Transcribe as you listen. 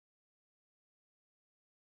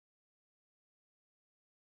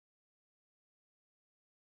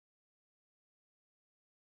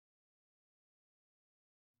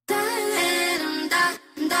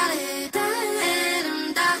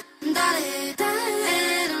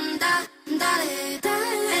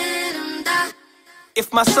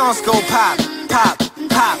if my songs go pop, pop,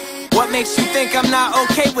 pop? What makes you think I'm not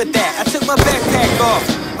okay with that? I took my backpack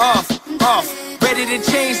off, ready to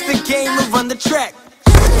change the game and run the track.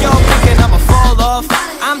 Y'all thinking I'ma fall off?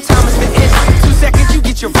 I'm Thomas the Ish. 2 seconds, you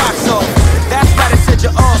get your rocks off. That's right, I said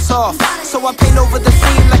you're all soft. So I paint over the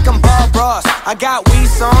scene like I'm Bob Ross. I got weed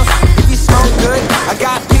songs, if you smoke good. I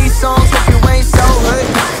got peace songs, if you ain't so hood.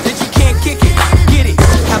 That you can't kick it, get it,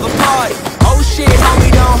 have a party. Oh shit, homie,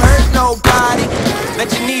 don't hurt nobody. Let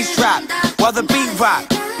your knees drop while the beat rock.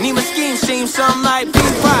 Need my scheme seem something like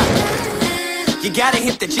P-Rock. You gotta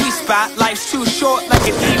hit the G-spot. Life's too short like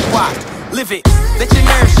an Ewok. Live it, let your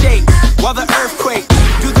nerves shake while the earthquake.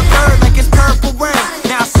 Do the bird like it's purple rain.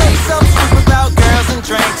 Now say something stupid about girls and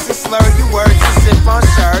drinks, and slur your words and sip on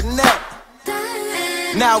Chardonnay.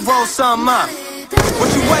 Now roll some up. What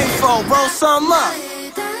you waiting for? Roll some up.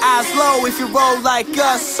 Eyes low if you roll like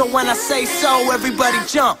us. So when I say so, everybody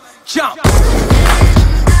jump, jump.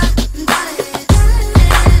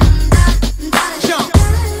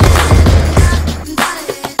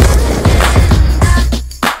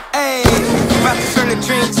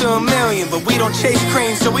 To a million, but we don't chase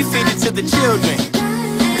cream, so we feed it to the children.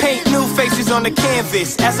 Paint new faces on the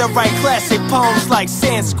canvas as I write classic poems like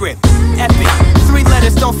Sanskrit. Epic, 3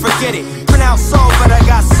 letters, don't forget it. Pronounce soul, but I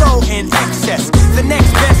got soul in excess. The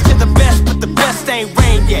next best to the best, but the best ain't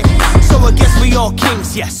rain yet. So I guess we all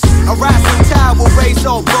kings, yes. A rising tide will raise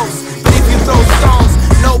all boats, but if you throw stones,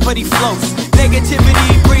 nobody floats.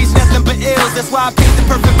 Negativity breeds nothing but ills. That's why I paint the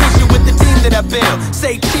perfect picture with the team that I build.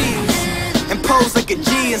 Say cheese and pose like a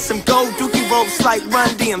G, and some gold dookie ropes like Run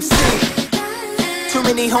DMC. Too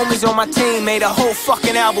many homies on my team, made a whole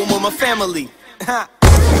fucking album with my family. Yeah.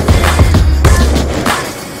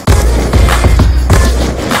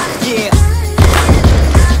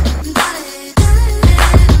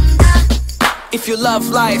 If you love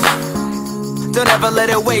life, don't ever let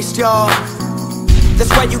it waste, y'all.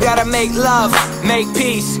 That's why you gotta make love, make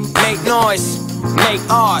peace, make noise, make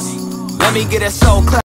art. Let me get a soul clap.